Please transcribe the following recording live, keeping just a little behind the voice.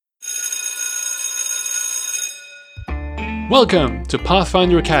Welcome to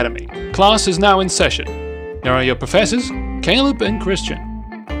Pathfinder Academy. Class is now in session. Here are your professors, Caleb and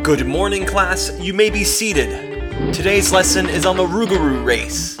Christian. Good morning, class. You may be seated. Today's lesson is on the Rougarou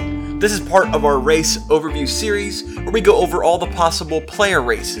race. This is part of our race overview series where we go over all the possible player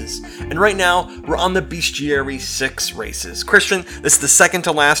races. And right now, we're on the Bestiary 6 races. Christian, this is the second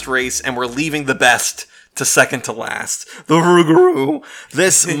to last race, and we're leaving the best to second to last. The Rougarou.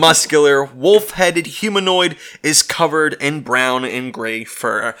 This muscular, wolf-headed humanoid is covered in brown and gray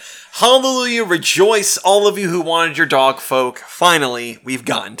fur. Hallelujah, rejoice, all of you who wanted your dog folk. Finally, we've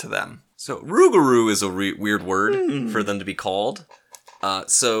gotten to them. So, Rougarou is a weird word for them to be called.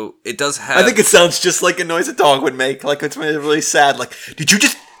 So, it does have... I think it sounds just like a noise a dog would make. Like, it's really sad. Like, did you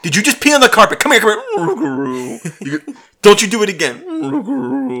just pee on the carpet? Come here. Rougarou. Don't you do it again.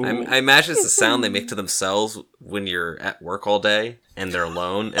 I imagine it's the sound they make to themselves when you're at work all day and they're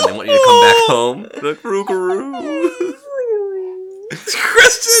alone and they want you to come back home. Like, Rougarou.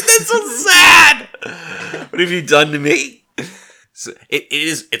 Christian, that's so sad. What have you done to me? So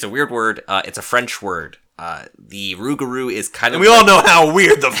it's a weird word. It's a French word. The Rougarou is kind of... And we all know how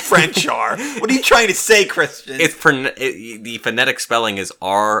weird the French are. What are you trying to say, Christian? The phonetic spelling is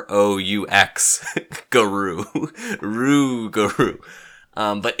R-O-U-X. Garou. Rougarou.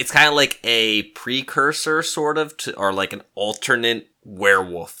 But it's kind of like a precursor, sort of, or like an alternate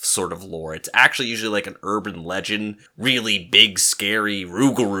werewolf sort of lore. It's actually usually like an urban legend, really big, scary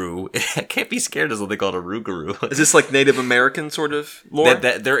Rougarou. I can't be scared of something called a Rougarou. Is this like Native American sort of lore?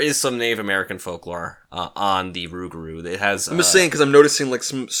 There is some Native American folklore on the Rougarou. It has. I'm just saying because I'm noticing like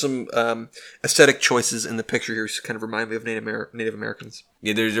some aesthetic choices in the picture here kind of remind me of Native Americans.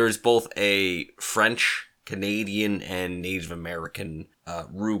 Yeah, there's both a French, Canadian, and Native American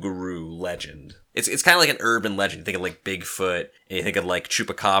Rougarou legend. It's kind of like an urban legend. You think of like Bigfoot, and you think of like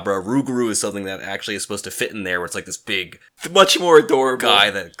Chupacabra. Rougarou is something that actually is supposed to fit in there, where it's like this big, much more adorable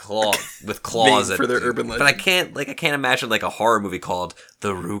guy with claws. Made for their urban legend. But I can't imagine like a horror movie called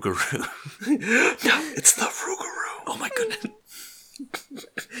The Rougarou. No, it's The Rougarou. Oh my goodness.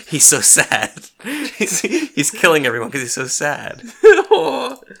 He's so sad. He's killing everyone because he's so sad.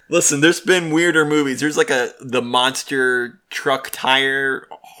 Listen, there's been weirder movies. There's like the monster truck tire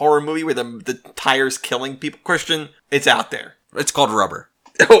horror movie where the tire's killing people. Christian, it's out there. It's called Rubber.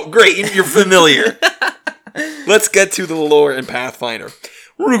 Oh, great. You're familiar. Let's get to the lore in Pathfinder.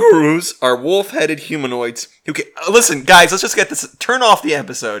 Rougarous are wolf-headed humanoids who can... Listen, guys, let's just get this... Turn off the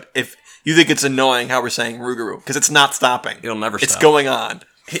episode if you think it's annoying how we're saying Rougarou, because it's not stopping. It'll never stop. It's going on.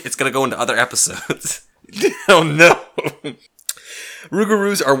 It's going to go into other episodes. Oh, no.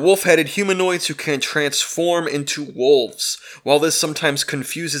 Rougarous are wolf-headed humanoids who can transform into wolves. While this sometimes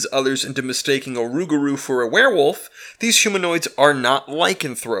confuses others into mistaking a Rougarou for a werewolf, these humanoids are not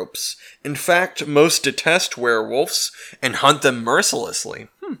lycanthropes. In fact, most detest werewolves and hunt them mercilessly.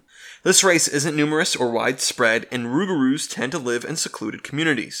 This race isn't numerous or widespread, and Rougarous tend to live in secluded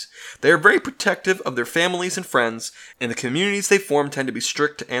communities. They are very protective of their families and friends, and the communities they form tend to be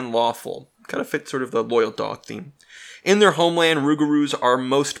strict and lawful. Kind of fits sort of the loyal dog theme. In their homeland, Rougarous are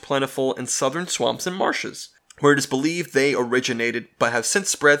most plentiful in southern swamps and marshes, where it is believed they originated but have since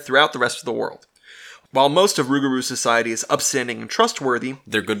spread throughout the rest of the world. While most of Rougarou society is upstanding and trustworthy,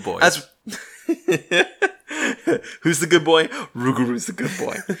 they're good boys. Who's the good boy? Rougarou's the good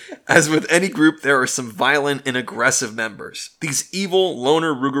boy. As with any group, there are some violent and aggressive members. These evil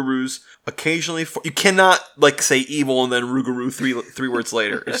loner Rougarous occasionally... You cannot, say evil and then Rougarou three words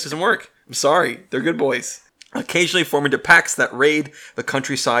later. It just doesn't work. I'm sorry. They're good boys. Occasionally form into packs that raid the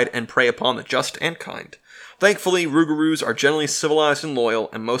countryside and prey upon the just and kind. Thankfully, Rougarous are generally civilized and loyal,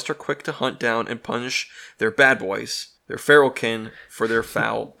 and most are quick to hunt down and punish their bad boys, their feral kin, for their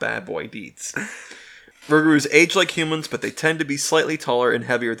foul bad boy deeds. Rougarous age like humans, but they tend to be slightly taller and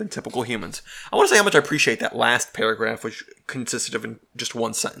heavier than typical humans. I want to say how much I appreciate that last paragraph, which consisted of just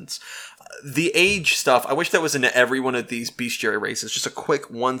one sentence. The age stuff, I wish that was in every one of these bestiary races. Just a quick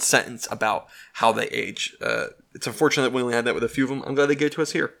one sentence about how they age. It's unfortunate that we only had that with a few of them. I'm glad they gave it to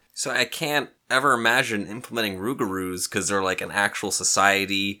us here. So I can't ever imagine implementing Rougarous because they're like an actual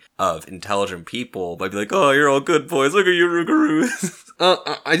society of intelligent people. I'd be like, oh, you're all good boys. Look at you, Rougarous.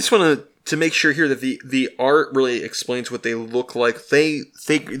 I just want to make sure here that the art really explains what they look like. They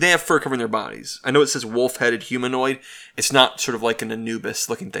have fur covering their bodies. I know it says wolf-headed humanoid. It's not sort of like an Anubis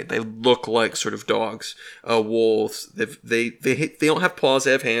looking thing. They look like sort of dogs, wolves. They don't have paws.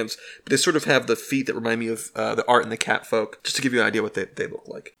 They have hands, but they sort of have the feet that remind me of the art in the cat folk. Just to give you an idea what they look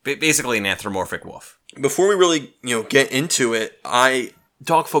like. Basically, an anthropomorphic wolf. Before we really get into it,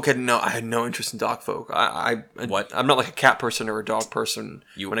 Dogfolk I had no interest in Dogfolk. What? I'm not like a cat person or a dog person.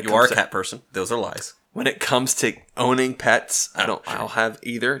 You are a cat person. Those are lies. when it comes to owning pets. I'll have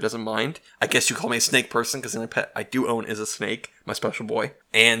either. Doesn't mind. I guess you call me a snake person because the only pet I do own is a snake, my special boy,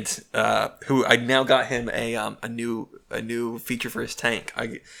 and who I now got him a new feature for his tank.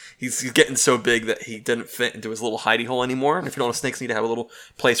 He's getting so big that he didn't fit into his little hidey hole anymore. And if you don't know, snakes need to have a little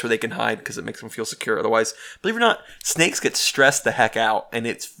place where they can hide because it makes them feel secure. Otherwise, believe it or not, snakes get stressed the heck out, and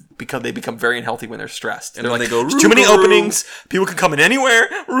they become very unhealthy when they're stressed. And they're like, they go, "There's too many "Roo-ga-roo." openings. People can come in anywhere.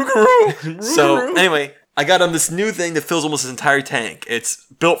 Roo-ga-roo." So anyway, I got him this new thing that fills almost his entire tank. It's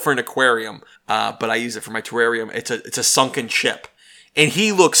built for an aquarium, but I use it for my terrarium. It's a sunken ship. And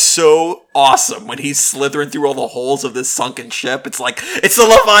he looks so awesome when he's slithering through all the holes of this sunken ship. It's like, it's the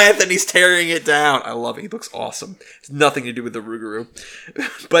Leviathan, he's tearing it down. I love it. He looks awesome. It's nothing to do with the Rougarou.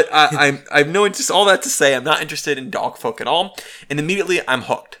 But I've no interest, all that to say, I'm not interested in dog folk at all. And immediately I'm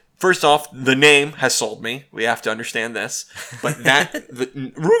hooked. First off, the name has sold me. We have to understand this. But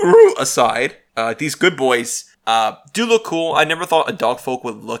the Rougarou aside, these good boys do look cool. I never thought a dog folk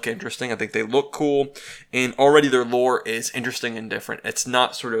would look interesting. I think they look cool, and already their lore is interesting and different. It's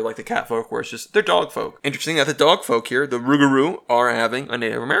not sort of like the cat folk where it's just, they're dog folk. Interesting that the dog folk here, the Rougarou, are having a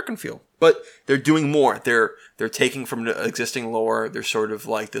Native American feel. But they're doing more. They're taking from the existing lore. They're sort of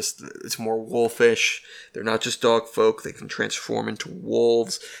like this, it's more wolfish. They're not just dog folk. They can transform into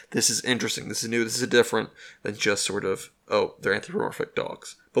wolves. This is interesting. This is new. This is different than just sort of, oh, they're anthropomorphic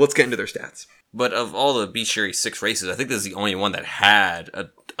dogs. But let's get into their stats. But of all the bestiary 6 races, I think this is the only one that had a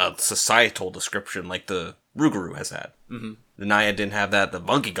societal description like the Rougarou has had. Mm-hmm. The Naiad didn't have that. The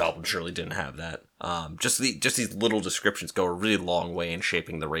Monkey Goblin surely didn't have that. Just these little descriptions go a really long way in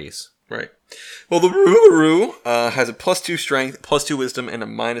shaping the race. Right. Well, the Rougarou has a +2 strength, +2 wisdom, and a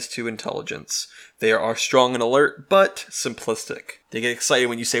 -2 intelligence. They are strong and alert, but simplistic. They get excited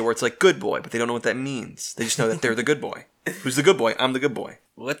when you say words like good boy, but they don't know what that means. They just know that they're the good boy. Who's the good boy? I'm the good boy.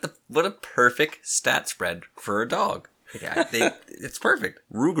 What a perfect stat spread for a dog. Yeah, it's perfect.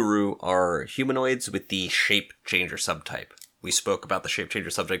 Rougarou are humanoids with the shape changer subtype. We spoke about the shape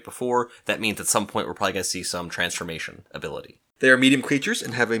changer subtype before. That means at some point we're probably going to see some transformation ability. They are medium creatures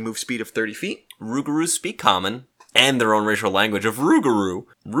and have a move speed of 30 feet. Rougarous speak common and their own racial language of Rougarou.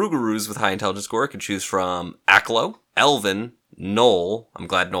 Rougarous with high intelligence score can choose from Aklo, Elven, Gnoll, I'm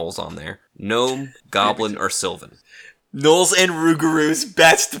glad Gnoll's on there, Gnome, Goblin, or Sylvan. Gnolls and Rougarous,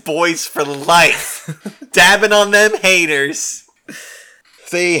 best boys for life. Dabbing on them haters.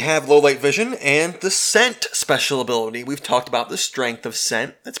 They have low light vision and the scent special ability. We've talked about the strength of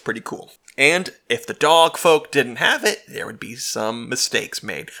scent. That's pretty cool. And if the dog folk didn't have it, there would be some mistakes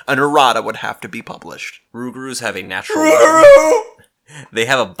made. An errata would have to be published. Rougarous have a natural... They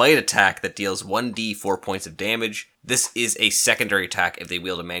have a bite attack that deals 1d4 points of damage. This is a secondary attack if they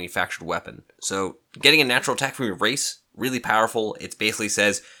wield a manufactured weapon. So, getting a natural attack from your race, really powerful. It basically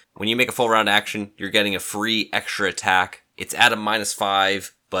says, when you make a full round action, you're getting a free extra attack. It's at a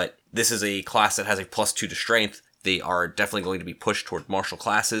 -5, but this is a class that has a +2 to strength. They are definitely going to be pushed toward martial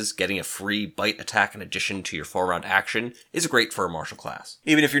classes. Getting a free bite attack in addition to your 4-round action is great for a martial class.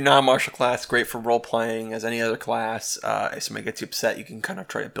 Even if you're not a martial class, great for role-playing as any other class. If somebody gets you upset, you can kind of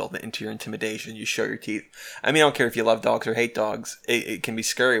try to build it into your intimidation. You show your teeth. I mean, I don't care if you love dogs or hate dogs. It can be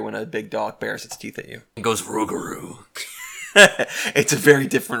scary when a big dog bares its teeth at you. It goes Rougarou. It's a very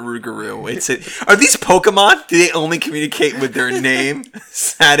different Rougarou. Are these Pokemon? Do they only communicate with their name?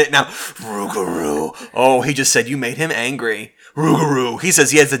 Sad it now. Rougarou. Oh, he just said you made him angry. Rougarou. He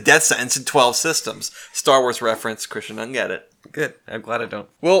says he has a death sentence in 12 systems. Star Wars reference. Christian doesn't get it. Good. I'm glad I don't.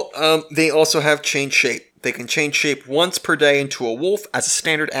 Well, they also have change shape. They can change shape once per day into a wolf as a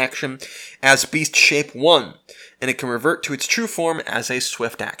standard action as beast shape 1. And it can revert to its true form as a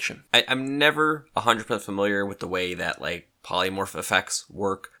swift action. I'm never 100% familiar with the way that, polymorph effects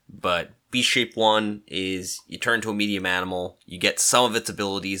work, but Beast Shape 1 is you turn into a medium animal, you get some of its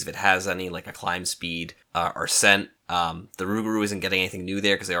abilities if it has any, like a climb speed or scent. The Rougarou isn't getting anything new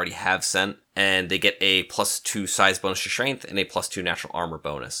there because they already have scent, and they get a +2 size bonus to strength and a +2 natural armor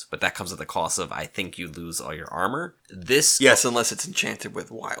bonus, but that comes at the cost of, I think you lose all your armor. Yes, unless it's enchanted with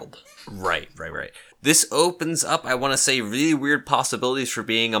wild. Right. This opens up, I want to say, really weird possibilities for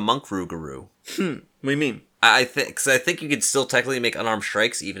being a monk Rougarou. What do you mean? I think you could still technically make unarmed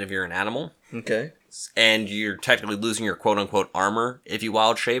strikes even if you're an animal. Okay. And you're technically losing your quote-unquote armor if you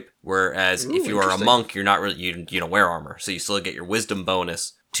wild shape. Whereas if you are a monk, you're not really, you don't wear armor. So you still get your wisdom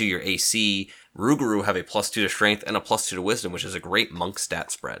bonus to your AC. Rougarou have a +2 to strength and a +2 to wisdom, which is a great monk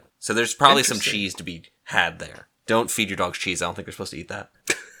stat spread. So there's probably some cheese to be had there. Don't feed your dogs cheese. I don't think they're supposed to eat that.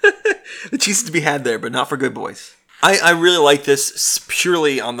 The cheese is to be had there, but not for good boys. I really like this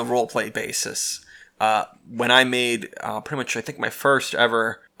purely on the roleplay basis. When I made pretty much, I think, my first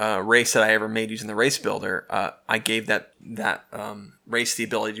ever race that I ever made using the race builder, I gave that race the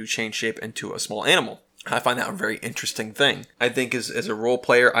ability to change shape into a small animal. I find that a very interesting thing. I think as a role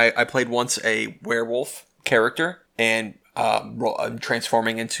player, I played once a werewolf character, and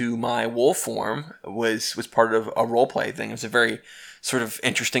transforming into my wolf form was part of a role play thing. It was a very sort of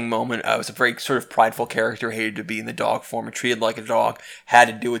interesting moment. I was a very sort of prideful character, hated to be in the dog form and treated like a dog, had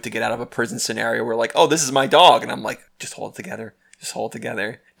to do it to get out of a prison scenario where like, oh, this is my dog. And I'm like, just hold it together. Just hold it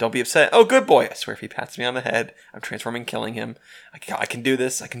together. Don't be upset. Oh, good boy. I swear if he pats me on the head, I'm transforming, killing him. I can do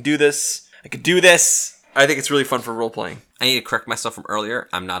this. I can do this. I can do this. I think it's really fun for role-playing. I need to correct myself from earlier.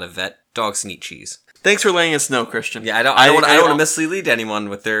 I'm not a vet. Dogs can eat cheese. Thanks for letting us know, Christian. Yeah, I don't want to mislead anyone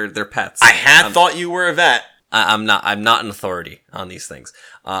with their pets. I had thought you were a vet. I'm not an authority on these things.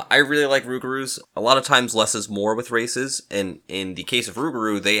 I really like Rougarous. A lot of times less is more with races. And in the case of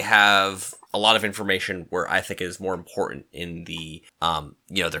Rougarou, they have a lot of information where I think it is more important in the,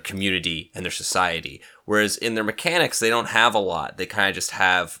 their community and their society. Whereas in their mechanics, they don't have a lot. They kind of just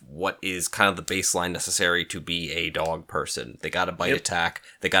have what is kind of the baseline necessary to be a dog person. They got a bite attack,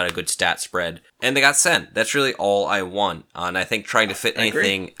 they got a good stat spread, and they got scent. That's really all I want. And I think trying to fit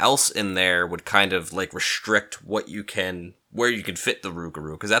anything else in there would kind of like restrict where you can fit the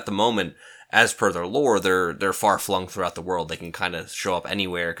Rougarou. Because at the moment, as per their lore, they're far flung throughout the world. They can kind of show up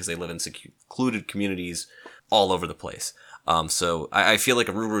anywhere because they live in secluded communities all over the place. So I feel like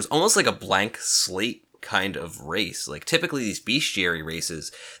a Rougarou is almost like a blank slate kind of race. Like typically these bestiary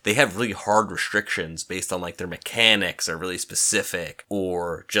races, they have really hard restrictions based on like their mechanics are really specific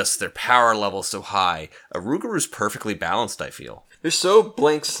or just their power level so high. A Rougarou is perfectly balanced, I feel. They're so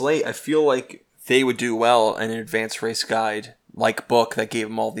blank slate. I feel like they would do well in an advanced race guide like book that gave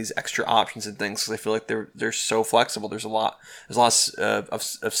them all these extra options and things, because I feel like they're so flexible. There's a lot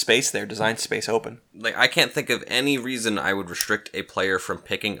of space there, design space open. Like I can't think of any reason I would restrict a player from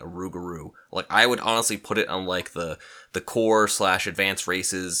picking a Rougarou. Like I would honestly put it on like the core / advanced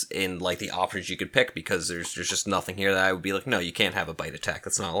races in like the options you could pick, because there's just nothing here that I would be like, no, you can't have a bite attack.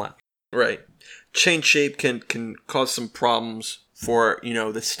 That's not allowed. Right. Change shape can cause some problems for,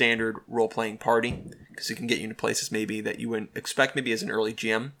 the standard role-playing party, because it can get you into places maybe that you wouldn't expect, maybe as an early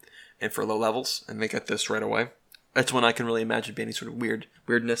GM and for low levels, and they get this right away. That's when I can really imagine being any sort of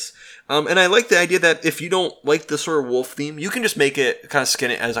weirdness. And I like the idea that if you don't like the sort of wolf theme, you can just make it, kind of skin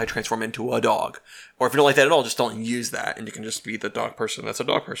it as I transform into a dog. Or if you don't like that at all, just don't use that, and you can just be the dog person that's a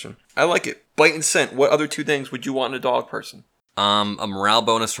dog person. I like it. Bite and scent. What other two things would you want in a dog person? A morale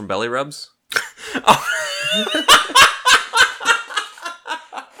bonus from belly rubs.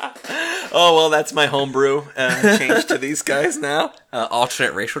 Oh, well, that's my homebrew change to these guys now.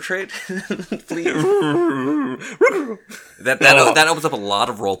 Alternate racial trait, please. That opens up a lot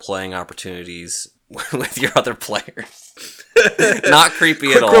of role-playing opportunities with your other players. Not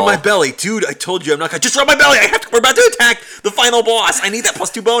creepy at all. Rub my belly. Dude, I told you I'm not going to... Just rub my belly! We're about to attack the final boss! I need that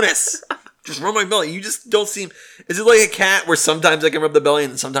 +2 bonus! Just rub my belly. You just don't seem... Is it like a cat where sometimes I can rub the belly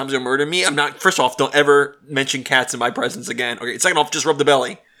and sometimes you'll murder me? I'm not... First off, don't ever mention cats in my presence again. Okay, second off, just rub the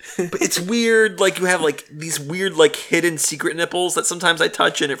belly. But it's weird, like you have like these weird like hidden secret nipples that sometimes I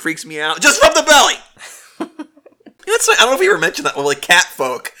touch and it freaks me out. Just rub the belly! That's like, I don't know if you ever mentioned that. Well, like cat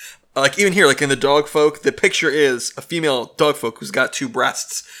folk, like even here, like in the dog folk, the picture is a female dog folk who's got 2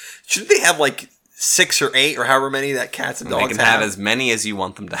 breasts. Shouldn't they have like 6 or 8 or however many that cats and dogs have? They can have as many as you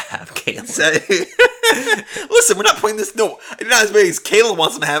want them to have, Caleb. Listen, we're not putting this... No, not as many as Caleb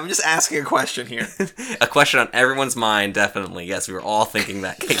wants them to have. I'm just asking a question here. A question on everyone's mind, definitely. Yes, we were all thinking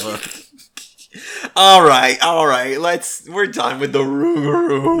that, Caleb. All right. We're done with the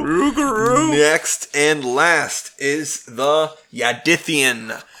Rougarou. Next and last is the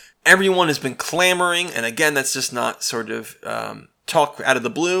Yadithian. Everyone has been clamoring, and again, that's just not sort of talk out of the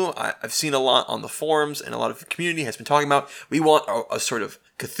blue. I've seen a lot on the forums, and a lot of the community has been talking about, we want a sort of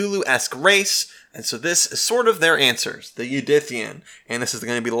Cthulhu-esque race, and so this is sort of their answers, the Yadithian, and this is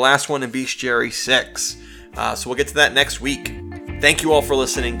going to be the last one in Bestiary 6. So we'll get to that next week. Thank you all for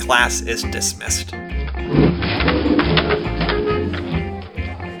listening. Class is dismissed.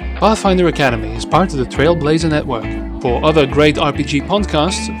 Pathfinder Academy is part of the Trailblazer Network. For other great RPG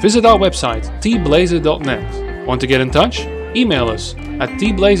podcasts, visit our website, tblazer.net. Want to get in touch? Email us at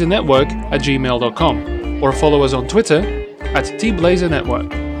tblazernetwork@gmail.com or follow us on Twitter at tblazernetwork.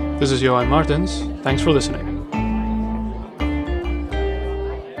 This is Johan Martens. Thanks for listening.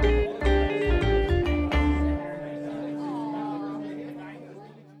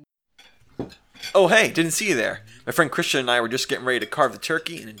 Oh, hey, didn't see you there. My friend Christian and I were just getting ready to carve the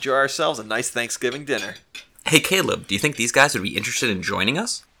turkey and enjoy ourselves a nice Thanksgiving dinner. Hey, Caleb, do you think these guys would be interested in joining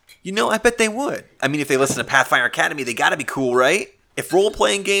us? I bet they would. I mean, if they listen to Pathfinder Academy, they gotta be cool, right? If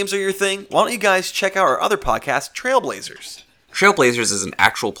role-playing games are your thing, why don't you guys check out our other podcast, Trailblazers? Trailblazers is an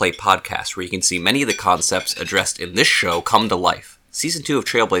actual play podcast where you can see many of the concepts addressed in this show come to life. Season 2 of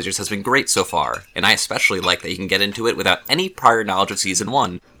Trailblazers has been great so far, and I especially like that you can get into it without any prior knowledge of Season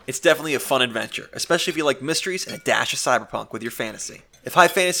 1. It's definitely a fun adventure, especially if you like mysteries and a dash of cyberpunk with your fantasy. If high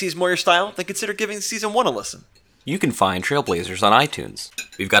fantasy is more your style, then consider giving Season 1 a listen. You can find Trailblazers on iTunes.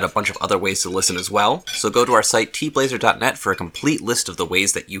 We've got a bunch of other ways to listen as well, so go to our site tblazer.net for a complete list of the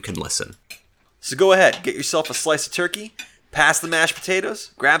ways that you can listen. So go ahead, get yourself a slice of turkey, pass the mashed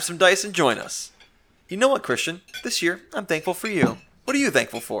potatoes, grab some dice, and join us. You know what, Christian? This year, I'm thankful for you. What are you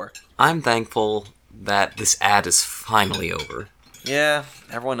thankful for? I'm thankful that this ad is finally over. Yeah,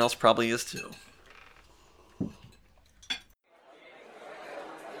 everyone else probably is too.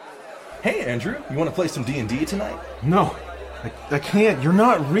 Hey, Andrew, you want to play some D&D tonight? No, I can't. You're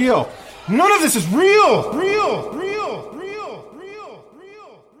not real. None of this is real.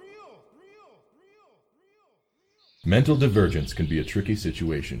 Mental divergence can be a tricky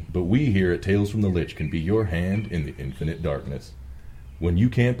situation, but we here at Tales from the Lich can be your hand in the infinite darkness. When you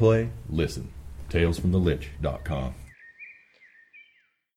can't play, listen. TalesFromTheLich.com.